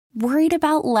Worried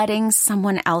about letting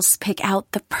someone else pick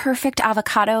out the perfect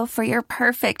avocado for your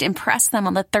perfect impress them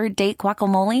on the third date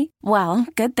guacamole? Well,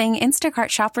 good thing Instacart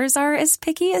shoppers are as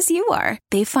picky as you are.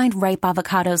 They find ripe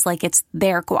avocados like it's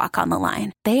their guac on the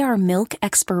line. They are milk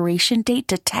expiration date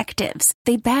detectives.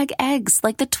 They bag eggs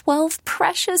like the 12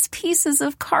 precious pieces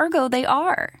of cargo they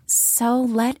are. So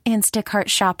let Instacart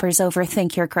shoppers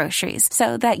overthink your groceries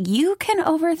so that you can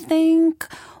overthink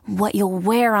what you'll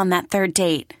wear on that third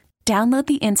date. Download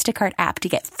the Instacart app to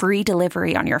get free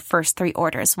delivery on your first 3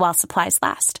 orders while supplies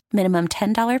last. Minimum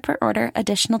 $10 per order.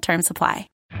 Additional terms apply.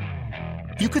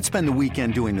 You could spend the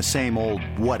weekend doing the same old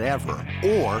whatever,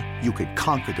 or you could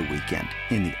conquer the weekend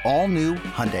in the all-new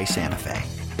Hyundai Santa Fe.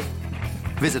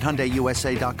 Visit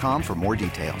HyundaiUSA.com for more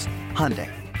details.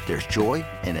 Hyundai, there's joy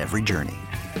in every journey.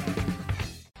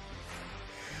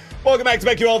 Welcome back to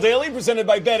BetQL Daily, presented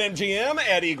by BetMGM.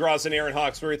 Eddie Gross and Aaron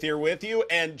Hawksworth here with you.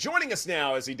 And joining us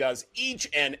now, as he does each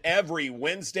and every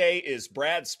Wednesday, is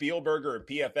Brad Spielberger of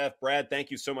PFF. Brad, thank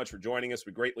you so much for joining us.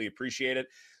 We greatly appreciate it.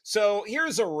 So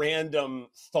here's a random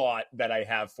thought that I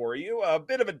have for you. A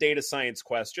bit of a data science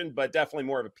question, but definitely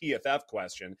more of a PFF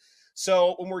question.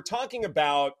 So when we're talking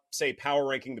about, say, power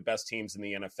ranking the best teams in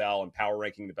the NFL and power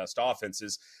ranking the best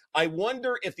offenses, I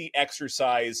wonder if the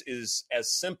exercise is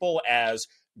as simple as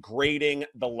grading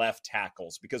the left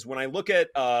tackles. Because when I look at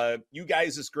you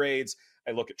guys' grades,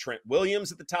 I look at Trent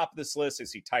Williams at the top of this list. I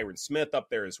see Tyron Smith up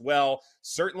there as well.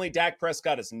 Certainly Dak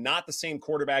Prescott is not the same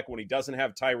quarterback when he doesn't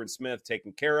have Tyron Smith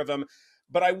taking care of him.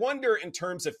 But I wonder, in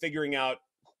terms of figuring out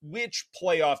which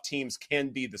playoff teams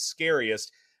can be the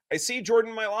scariest, I see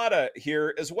Jordan Mailata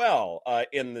here as well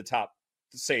in the top,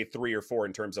 say, 3 or 4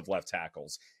 in terms of left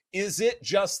tackles. Is it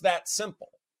just that simple?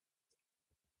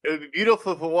 It would be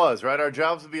beautiful if it was, right? Our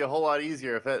jobs would be a whole lot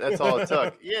easier if that's all it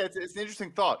took. Yeah, it's an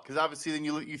interesting thought, because obviously then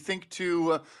you think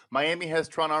to Miami has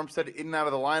Tron Armstead in and out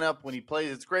of the lineup. When he plays,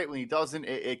 it's great. When he doesn't,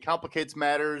 it complicates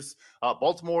matters.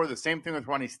 Baltimore, the same thing with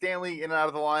Ronnie Stanley in and out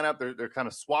of the lineup. They're kind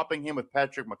of swapping him with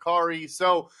Patrick McCarry.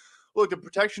 So, look, the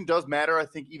protection does matter, I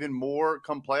think, even more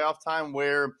come playoff time,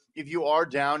 where if you are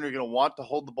down, you're going to want to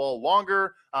hold the ball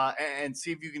longer and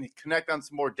see if you can connect on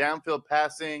some more downfield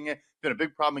passing. It's been a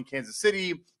big problem in Kansas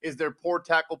City is their poor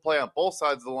tackle play on both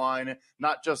sides of the line,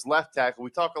 not just left tackle. We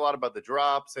talk a lot about the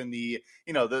drops and the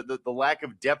lack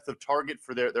of depth of target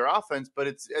for their offense, but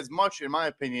it's as much, in my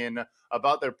opinion,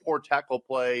 about their poor tackle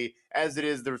play as it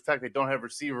is the fact they don't have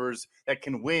receivers that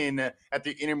can win at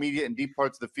the intermediate and deep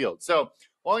parts of the field. So,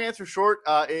 long answer short,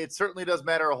 it certainly does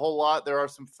matter a whole lot. There are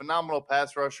some phenomenal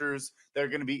pass rushers that are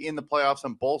going to be in the playoffs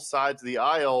on both sides of the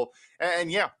aisle.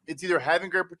 And yeah, it's either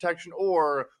having great protection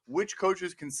or which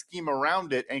coaches can scheme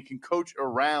around it and can coach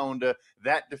around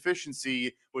that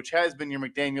deficiency, which has been your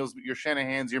McDaniels, your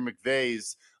Shanahans, your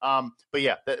McVays. But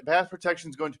yeah, the pass protection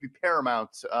is going to be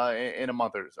paramount in a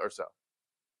month or so.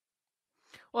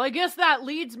 Well, I guess that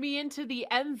leads me into the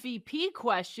MVP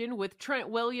question. With Trent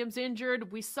Williams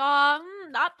injured, we saw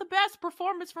not the best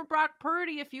performance from Brock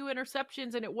Purdy, a few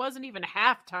interceptions, and it wasn't even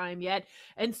halftime yet.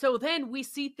 And so then we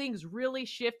see things really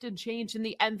shift and change in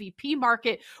the MVP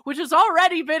market, which has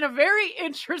already been a very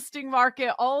interesting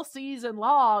market all season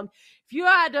long. If you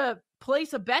had to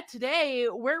place a bet today,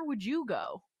 where would you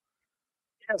go?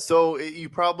 So you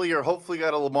probably or hopefully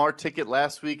got a Lamar ticket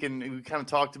last week, and we kind of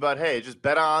talked about, hey, just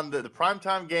bet on the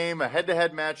primetime game, a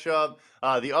head-to-head matchup,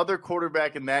 the other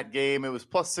quarterback in that game. It was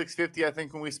plus 650, I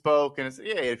think, when we spoke. And it's,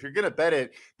 yeah, if you're going to bet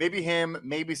it, maybe him,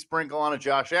 maybe sprinkle on a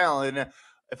Josh Allen.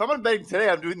 If I'm on betting today,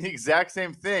 I'm doing the exact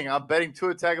same thing. I'm betting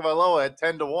Tua Tagovailoa at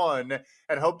 10-1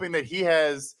 and hoping that he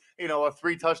has – a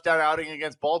 3-touchdown outing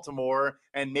against Baltimore,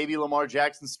 and maybe Lamar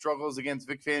Jackson struggles against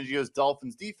Vic Fangio's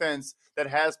Dolphins defense that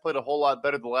has played a whole lot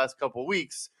better the last couple of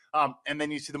weeks. And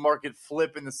then you see the market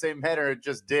flip in the same manner it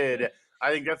just did.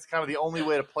 I think that's kind of the only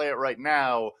way to play it right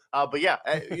now. But yeah,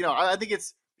 I think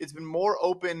it's been more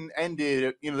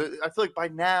open-ended. I feel like by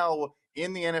now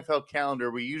in the NFL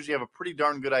calendar, we usually have a pretty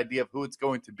darn good idea of who it's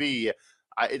going to be.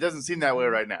 It doesn't seem that way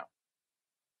right now.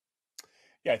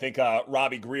 Yeah, I think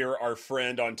Robbie Greer, our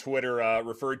friend on Twitter,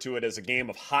 referred to it as a game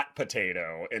of hot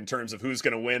potato in terms of who's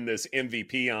going to win this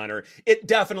MVP honor. It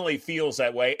definitely feels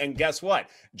that way. And guess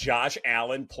what? Josh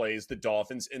Allen plays the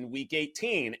Dolphins in Week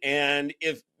 18. And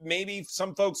if maybe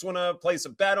some folks want to place a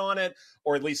bet on it,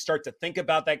 or at least start to think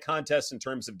about that contest in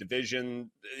terms of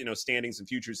division, standings and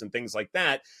futures and things like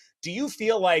that, do you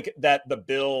feel like that the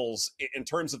Bills, in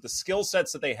terms of the skill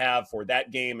sets that they have for that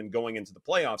game and going into the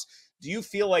playoffs, do you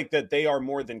feel like that they are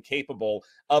more than capable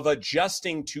of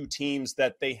adjusting to teams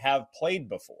that they have played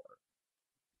before?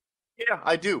 Yeah,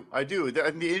 I do. And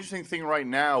the interesting thing right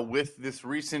now with this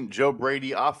recent Joe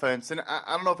Brady offense, and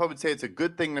I don't know if I would say it's a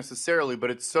good thing necessarily, but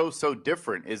it's so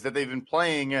different, is that they've been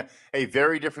playing a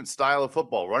very different style of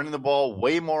football, running the ball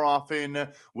way more often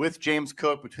with James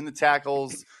Cook between the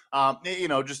tackles,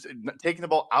 just taking the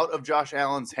ball out of Josh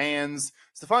Allen's hands.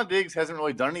 Stephon Diggs hasn't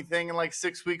really done anything in like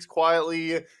 6 weeks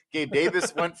quietly. Gabe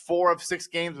Davis went 4 of 6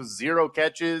 games with 0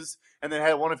 catches, and then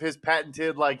had one of his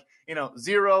patented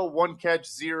 0, 1 catch,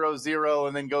 0, 0,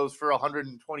 and then goes for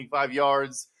 125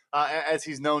 yards as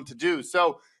he's known to do.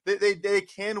 So they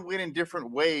can win in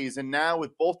different ways. And now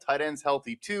with both tight ends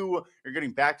healthy too, you're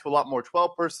getting back to a lot more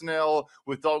 12 personnel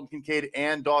with Dalton Kincaid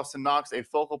and Dawson Knox, a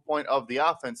focal point of the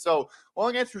offense. So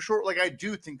long answer short, I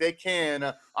do think they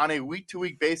can, on a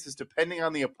week-to-week basis, depending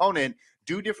on the opponent,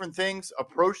 do different things,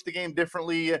 approach the game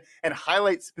differently, and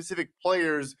highlight specific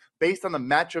players based on the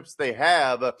matchups they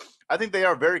have. I think they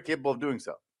are very capable of doing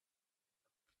so.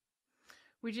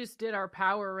 We just did our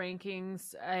power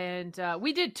rankings, and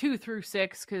we did 2 through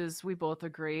 6 because we both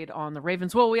agreed on the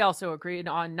Ravens. Well, we also agreed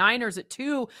on Niners at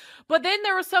 2, but then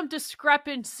there was some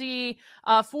discrepancy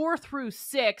 4 through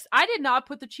 6. I did not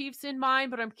put the Chiefs in mine,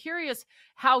 but I'm curious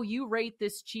how you rate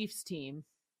this Chiefs team.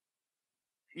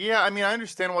 Yeah, I mean, I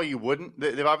understand why you wouldn't.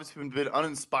 They've obviously been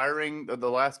uninspiring the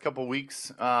last couple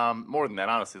weeks. More than that,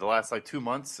 honestly, the last 2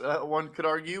 months, one could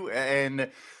argue.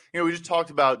 And we just talked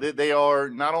about they are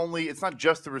not only, it's not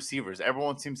just the receivers.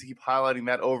 Everyone seems to keep highlighting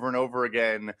that over and over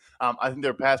again. I think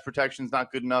their pass protection is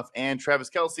not good enough. And Travis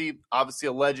Kelce, obviously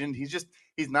a legend.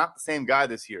 He's not the same guy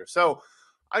this year. So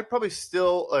I'd probably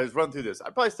still run through this.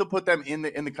 I'd probably still put them in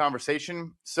the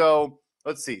conversation. So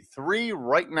let's see, 3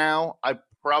 right now. I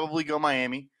probably go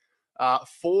Miami.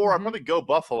 4, I'd probably go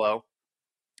Buffalo.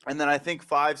 And then I think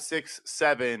 5, 6,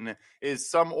 7 is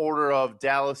some order of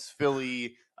Dallas,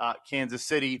 Philly, Kansas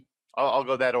City. I'll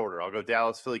go that order. I'll go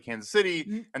Dallas, Philly, Kansas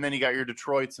City, and then you got your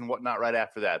Detroits and whatnot right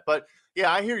after that. But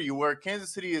yeah, I hear you. Where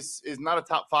Kansas City is not a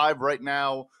top 5 right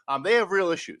now. They have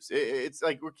real issues. It's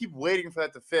like we keep waiting for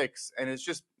that to fix, and it's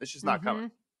just not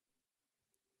coming.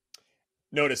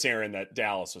 Notice, Aaron, that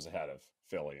Dallas was ahead of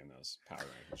Philly in those power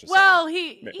rankings. Well,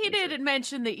 he did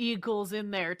mention the Eagles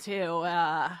in there too,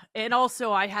 and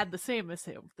also I had the same as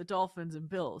him, the Dolphins and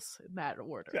Bills in that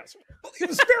order. Yes, well, it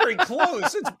was very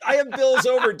close. I have Bills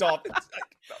over Dolphins.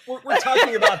 We're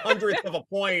talking about hundredth of a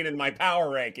point in my power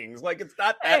rankings. It's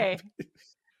not that. Hey.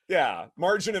 Yeah,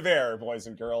 margin of error, boys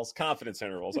and girls. Confidence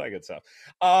intervals, I get stuff.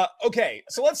 Okay,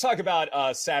 so let's talk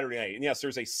about Saturday night. And yes,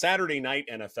 there's a Saturday night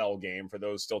NFL game for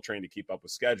those still trying to keep up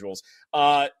with schedules.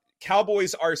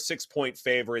 Cowboys are 6-point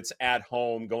favorites at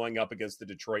home going up against the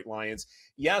Detroit Lions.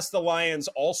 Yes, the Lions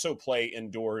also play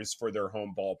indoors for their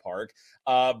home ballpark,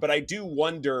 but I do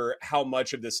wonder how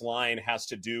much of this line has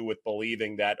to do with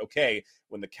believing that, okay,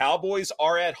 when the Cowboys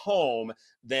are at home,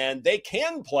 then they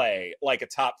can play like a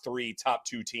top 3, top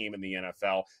 2 team in the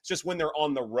NFL. It's just when they're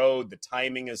on the road, the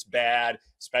timing is bad,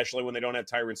 especially when they don't have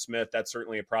Tyron Smith. That's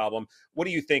certainly a problem. What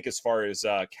do you think as far as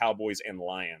Cowboys and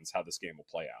Lions, how this game will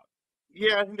play out?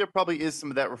 Yeah, I think there probably is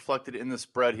some of that reflected in the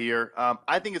spread here.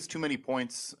 I think it's too many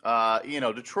points.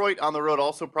 Detroit on the road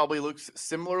also probably looks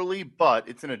similarly, but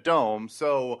it's in a dome,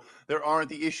 so there aren't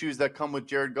the issues that come with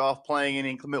Jared Goff playing in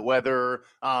inclement weather,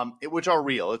 which are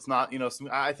real. It's not,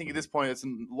 I think at this point it's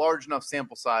a large enough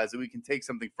sample size that we can take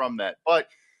something from that. But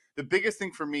the biggest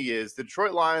thing for me is the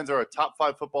Detroit Lions are a top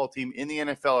 5 football team in the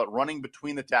NFL at running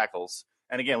between the tackles.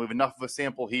 And again, we have enough of a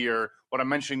sample here. What I'm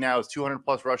mentioning now is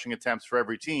 200-plus rushing attempts for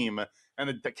every team.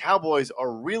 And the Cowboys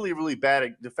are really, really bad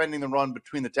at defending the run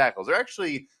between the tackles. They're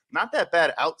actually not that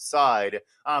bad outside.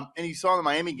 And you saw in the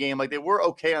Miami game, they were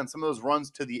okay on some of those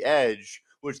runs to the edge,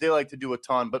 which they like to do a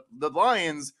ton. But the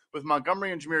Lions, with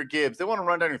Montgomery and Jahmyr Gibbs, they want to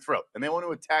run down your throat. And they want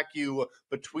to attack you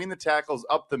between the tackles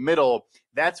up the middle.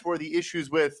 That's where the issues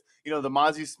with, the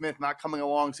Mozzie Smith not coming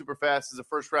along super fast as a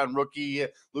first-round rookie,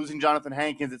 losing Jonathan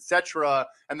Hankins, etc.,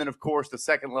 and then, of course, the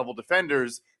second-level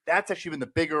defenders, that's actually been the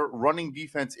bigger running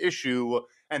defense issue,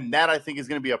 and that, I think, is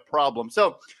going to be a problem.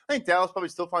 So I think Dallas probably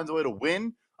still finds a way to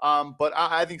win, but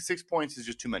I think 6 points is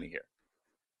just too many here.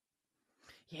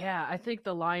 Yeah, I think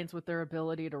the Lions, with their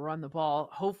ability to run the ball,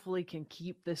 hopefully can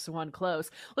keep this one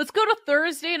close. Let's go to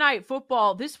Thursday night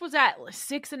football. This was at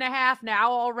 6.5,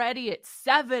 now already at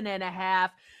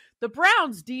 7.5. The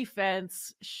Browns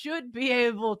defense should be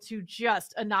able to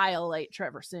just annihilate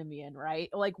Trevor Siemian, right?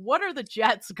 What are the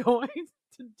Jets going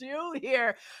to do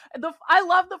here? I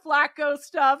love the Flacco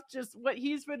stuff, just what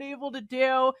he's been able to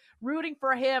do, rooting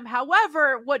for him.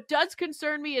 However, what does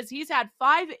concern me is he's had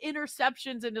 5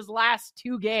 interceptions in his last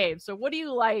 2 games. So what do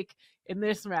you like in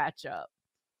this matchup?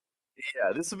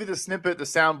 Yeah, this will be the snippet, the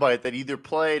soundbite that either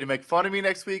play to make fun of me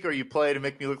next week or you play to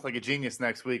make me look like a genius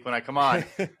next week when I come on.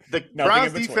 The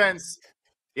Browns defense,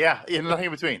 nothing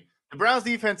in between. The Browns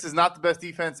defense is not the best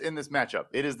defense in this matchup.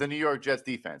 It is the New York Jets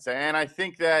defense. And I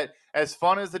think that as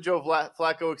fun as the Joe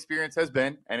Flacco experience has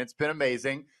been, and it's been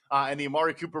amazing, and the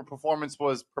Amari Cooper performance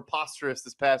was preposterous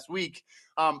this past week,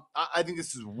 I think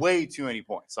this is way too many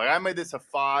points. Like I made this a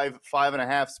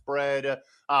 5.5 spread.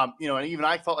 And even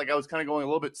I felt like I was kind of going a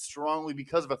little bit strongly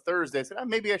because of a Thursday. I said,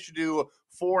 maybe I should do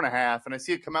 4.5. And I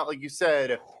see it come out, like you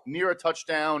said, near a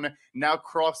touchdown, now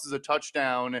crosses a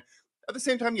touchdown. At the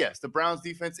same time, yes, the Browns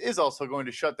defense is also going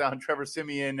to shut down Trevor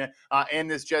Siemian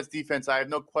and this Jets defense. I have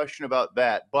no question about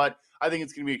that. But I think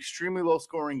it's going to be an extremely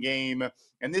low-scoring game.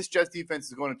 And this Jets defense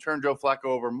is going to turn Joe Flacco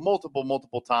over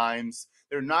multiple times.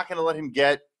 They're not going to let him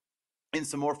get in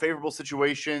some more favorable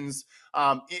situations.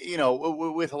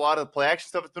 With a lot of the play action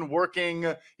stuff, it's been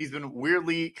working. He's been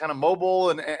weirdly kind of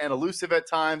mobile and elusive at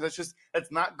times.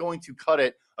 That's not going to cut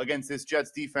it against this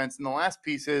Jets defense. And the last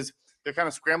piece is they're kind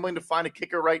of scrambling to find a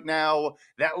kicker right now.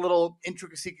 That little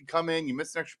intricacy could come in. You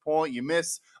miss an extra point. You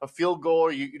miss a field goal,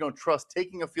 or you don't trust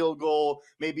taking a field goal.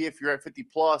 Maybe if you're at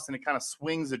 50+ and it kind of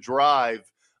swings a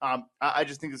drive. I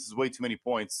just think this is way too many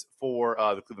points for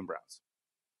the Cleveland Browns.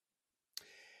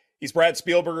 He's Brad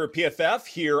Spielberger of PFF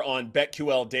here on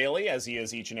BetQL Daily, as he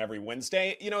is each and every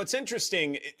Wednesday. It's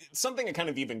interesting. Something that kind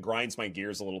of even grinds my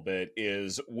gears a little bit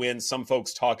is when some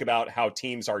folks talk about how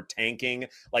teams are tanking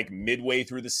like midway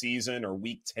through the season or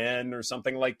week 10 or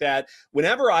something like that.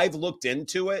 Whenever I've looked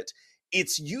into it,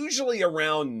 it's usually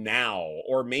around now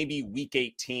or maybe week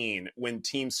 18 when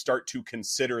teams start to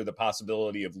consider the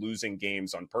possibility of losing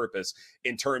games on purpose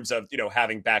in terms of,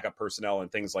 having backup personnel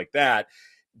and things like that.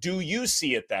 Do you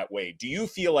see it that way? Do you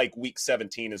feel like week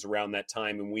 17 is around that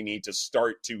time and we need to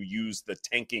start to use the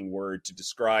tanking word to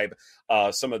describe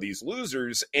some of these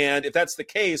losers? And if that's the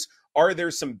case, are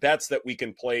there some bets that we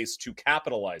can place to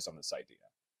capitalize on this idea?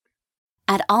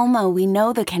 At Alma, we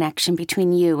know the connection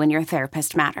between you and your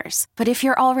therapist matters. But if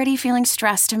you're already feeling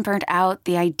stressed and burnt out,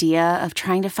 the idea of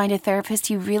trying to find a therapist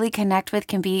you really connect with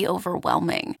can be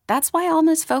overwhelming. That's why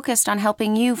Alma's focused on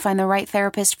helping you find the right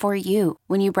therapist for you.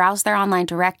 When you browse their online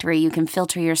directory, you can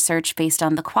filter your search based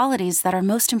on the qualities that are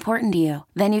most important to you.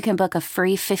 Then you can book a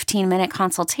free 15-minute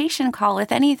consultation call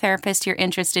with any therapist you're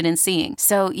interested in seeing,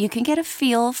 so you can get a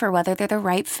feel for whether they're the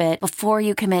right fit before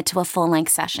you commit to a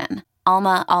full-length session.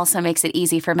 Alma also makes it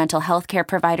easy for mental health care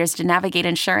providers to navigate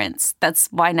insurance. That's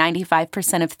why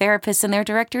 95% of therapists in their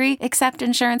directory accept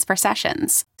insurance for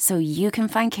sessions, so you can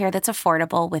find care that's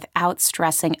affordable without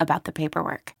stressing about the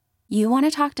paperwork. You want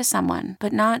to talk to someone,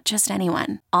 but not just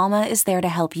anyone. Alma is there to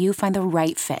help you find the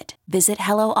right fit. Visit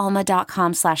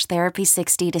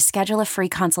helloalma.com/therapy60 to schedule a free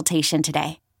consultation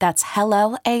today. That's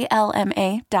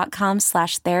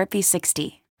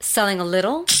helloalma.com/therapy60. Selling a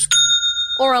little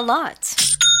or a lot?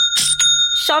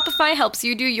 Shopify helps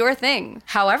you do your thing,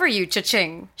 however you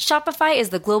cha-ching. Shopify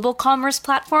is the global commerce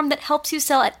platform that helps you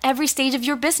sell at every stage of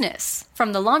your business.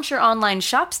 From the launch your online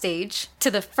shop stage, to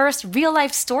the first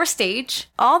real-life store stage,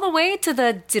 all the way to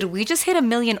the did we just hit 1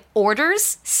 million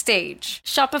orders stage.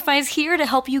 Shopify's here to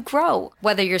help you grow.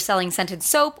 Whether you're selling scented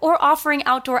soap or offering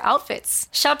outdoor outfits,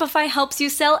 Shopify helps you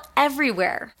sell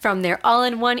everywhere. From their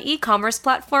all-in-one e-commerce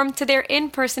platform to their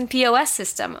in-person POS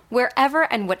system, wherever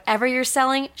and whatever you're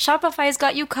selling, Shopify's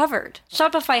got you covered.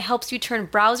 Shopify helps you turn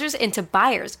browsers into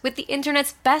buyers with the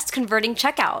internet's best converting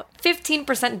checkout.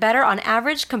 15% better on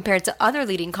average compared to other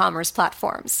leading commerce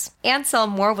platforms. And sell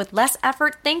more with less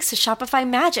effort thanks to Shopify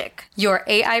Magic, your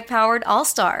AI-powered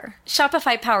all-star.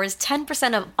 Shopify powers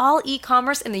 10% of all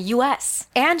e-commerce in the US.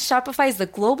 And Shopify is the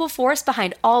global force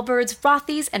behind Allbirds,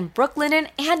 Rothy's, and Brooklinen,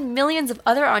 and millions of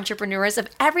other entrepreneurs of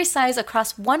every size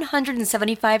across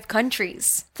 175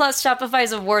 countries. Plus,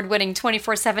 Shopify's award-winning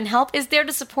 24/7 help is there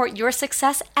to support your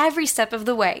success every step of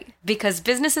the way. Because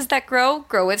businesses that grow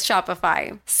with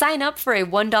Shopify. Sign up for a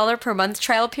 $1 per month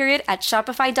trial period at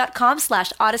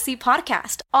shopify.com/Odyssey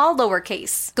Podcast, all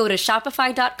lowercase. Go to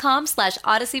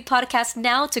shopify.com/Odyssey Podcast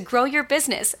now to grow your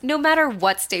business, no matter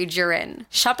what stage you're in.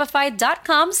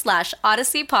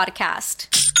 Shopify.com/Odyssey Podcast.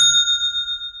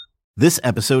 This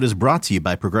episode is brought to you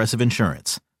by Progressive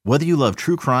Insurance. Whether you love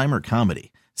true crime or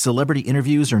comedy, celebrity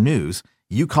interviews or news,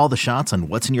 you call the shots on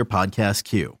what's in your podcast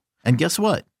queue. And guess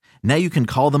what? Now you can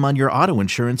call them on your auto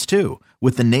insurance too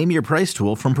with the Name Your Price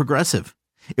tool from Progressive.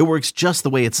 It works just the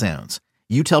way it sounds.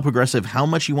 You tell Progressive how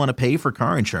much you want to pay for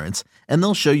car insurance, and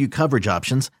they'll show you coverage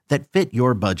options that fit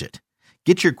your budget.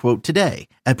 Get your quote today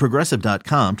at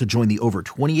Progressive.com to join the over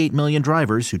 28 million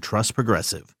drivers who trust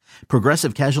Progressive.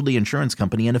 Progressive Casualty Insurance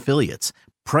Company and Affiliates.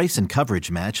 Price and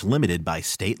coverage match limited by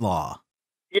state law.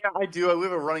 Yeah, I do. We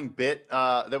have a running bit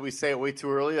that we say it way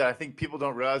too early that I think people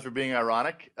don't realize we're being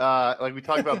ironic. Like we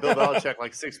talked about Bill Belichick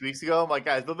like 6 weeks ago. I'm like,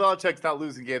 guys, Bill Belichick's not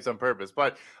losing games on purpose,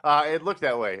 but it looked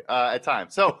that way at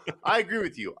times. So I agree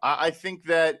with you. I think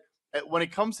that when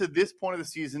it comes to this point of the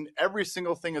season, every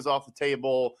single thing is off the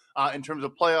table in terms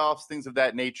of playoffs, things of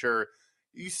that nature.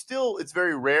 It's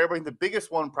very rare, but the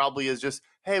biggest one probably is just,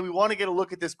 hey, we want to get a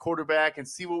look at this quarterback and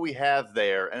see what we have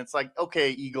there. And it's like,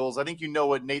 okay, Eagles, I think you know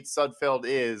what Nate Sudfeld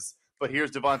is, but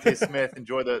here's Devontae Smith.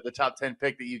 Enjoy the top 10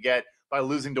 pick that you get by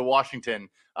losing to Washington.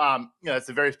 It's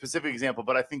a very specific example,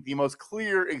 but I think the most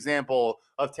clear example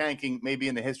of tanking maybe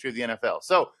in the history of the NFL.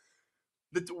 So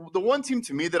the one team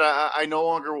to me that I no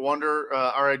longer wonder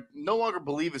or I no longer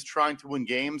believe is trying to win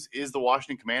games is the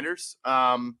Washington Commanders.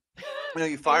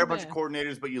 You fire a bunch of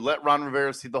coordinators, but you let Ron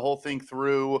Rivera see the whole thing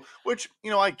through, which,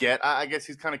 I get. I guess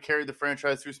he's kind of carried the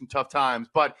franchise through some tough times.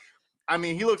 But,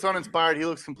 he looks uninspired. He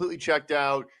looks completely checked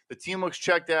out. The team looks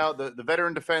checked out. The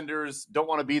veteran defenders don't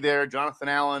want to be there. Jonathan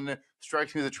Allen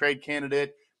strikes me as a trade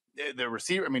candidate. The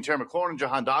receiver, Terry McLaurin and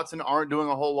Jahan Dotson aren't doing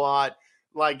a whole lot.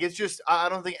 Like, it's just, I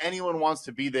don't think anyone wants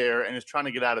to be there and is trying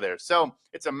to get out of there. So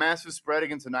it's a massive spread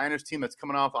against a Niners team that's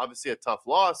coming off, obviously, a tough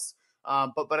loss.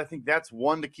 But I think that's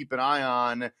one to keep an eye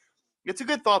on. It's a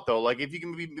good thought, though. Like, if you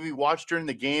can maybe watch during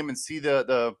the game and see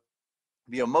the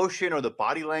emotion or the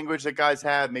body language that guys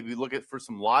have, maybe look at for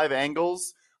some live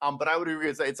angles. But I would agree.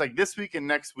 It's like this week and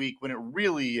next week when it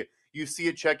really, you see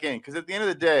it check in. Because at the end of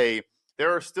the day,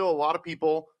 there are still a lot of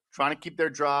people trying to keep their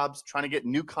jobs, trying to get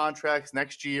new contracts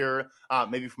next year,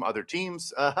 maybe from other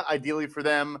teams, ideally for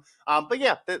them. But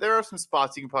yeah, there are some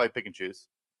spots you can probably pick and choose.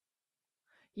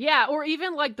 Yeah, or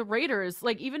even like the Raiders,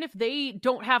 like even if they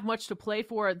don't have much to play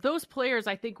for, those players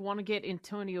I think want to get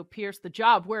Antonio Pierce the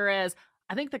job, whereas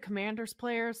I think the Commanders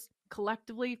players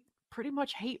collectively pretty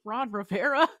much hate Ron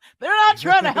Rivera. They're not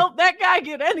trying to help that guy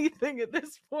get anything at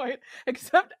this point,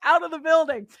 except out of the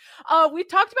building. We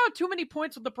talked about too many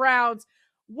points with the Browns.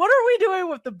 What are we doing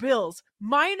with the Bills?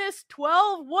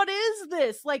 -12? What is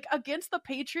this? Like, against the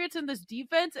Patriots in this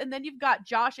defense, and then you've got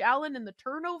Josh Allen and the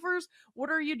turnovers? What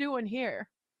are you doing here?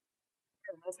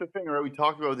 That's the thing, right? We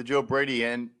talked about with the Joe Brady,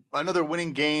 and another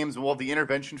winning games, we'll have the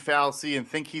intervention fallacy and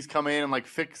think he's come in and like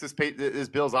fix this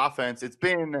Bills offense. It's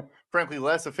been frankly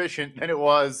less efficient than it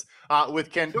was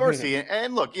with Ken Dorsey.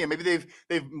 And look, maybe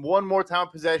they've won more time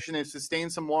possession, they've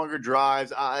sustained some longer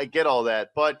drives. I get all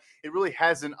that, but it really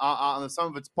hasn't on the sum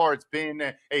of its parts been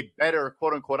a better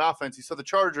quote unquote offense. You saw the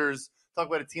Chargers, talk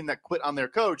about a team that quit on their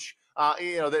coach.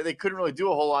 They couldn't really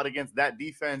do a whole lot against that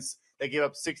defense. They gave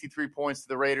up 63 points to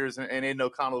the Raiders and Aiden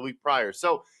O'Connell the week prior.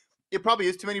 So it probably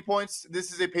is too many points.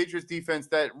 This is a Patriots defense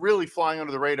that really flying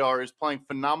under the radar, is playing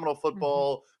phenomenal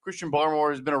football. Mm-hmm. Christian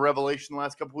Barmore has been a revelation the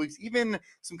last couple of weeks. Even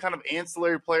some kind of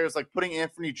ancillary players like putting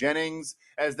Anthony Jennings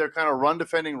as their kind of run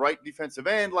defending right defensive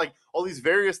end, like all these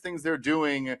various things they're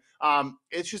doing.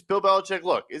 It's just Bill Belichick.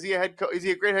 Look, is he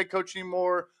a great head coach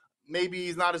anymore? Maybe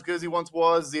he's not as good as he once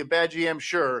was. Is he a bad GM?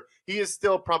 Sure. He is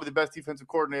still probably the best defensive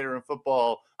coordinator in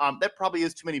football. That probably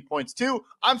is too many points, too.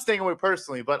 I'm staying away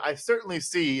personally, but I certainly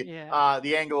see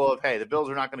the angle of, hey, the Bills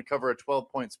are not going to cover a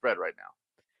 12-point spread right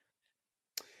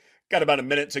now. Got about a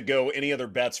minute to go. Any other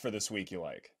bets for this week you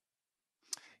like?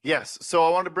 Yes. So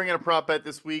I wanted to bring in a prop bet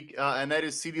this week, and that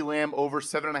is CeeDee Lamb over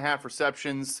 7.5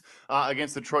 receptions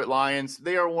against the Detroit Lions.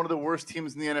 They are one of the worst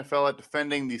teams in the NFL at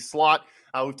defending the slot.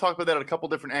 We've talked about that at a couple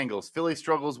different angles. Philly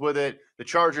struggles with it. The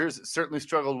Chargers certainly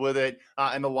struggled with it.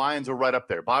 And the Lions are right up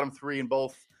there. Bottom three in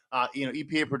both,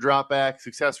 EPA per dropback,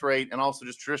 success rate, and also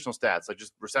just traditional stats like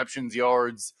just receptions,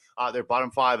 yards. They're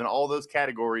bottom five in all those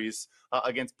categories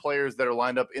against players that are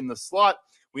lined up in the slot.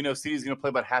 We know CeeDee's going to play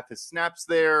about half his snaps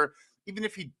there. Even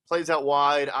if he plays out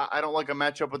wide, I don't like a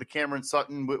matchup with the Cameron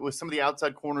Sutton. With some of the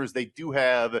outside corners they do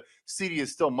have, CeeDee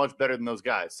is still much better than those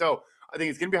guys. So I think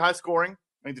it's going to be high scoring.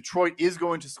 I think Detroit is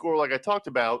going to score like I talked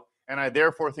about, and I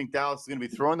therefore think Dallas is going to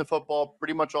be throwing the football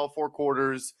pretty much all four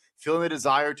quarters, feeling the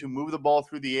desire to move the ball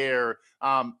through the air,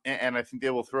 and I think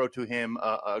they will throw to him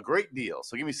a great deal.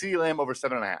 So give me CeeDee Lamb over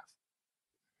 7.5.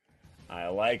 I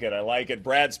like it.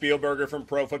 Brad Spielberger from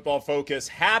Pro Football Focus.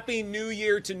 Happy New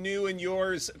Year to new and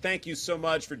yours. Thank you so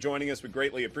much for joining us. We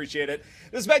greatly appreciate it.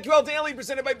 This is BetQL Daily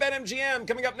presented by BetMGM.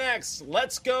 Coming up next,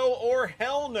 Let's Go or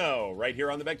Hell No, right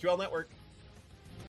here on the BetQL Network.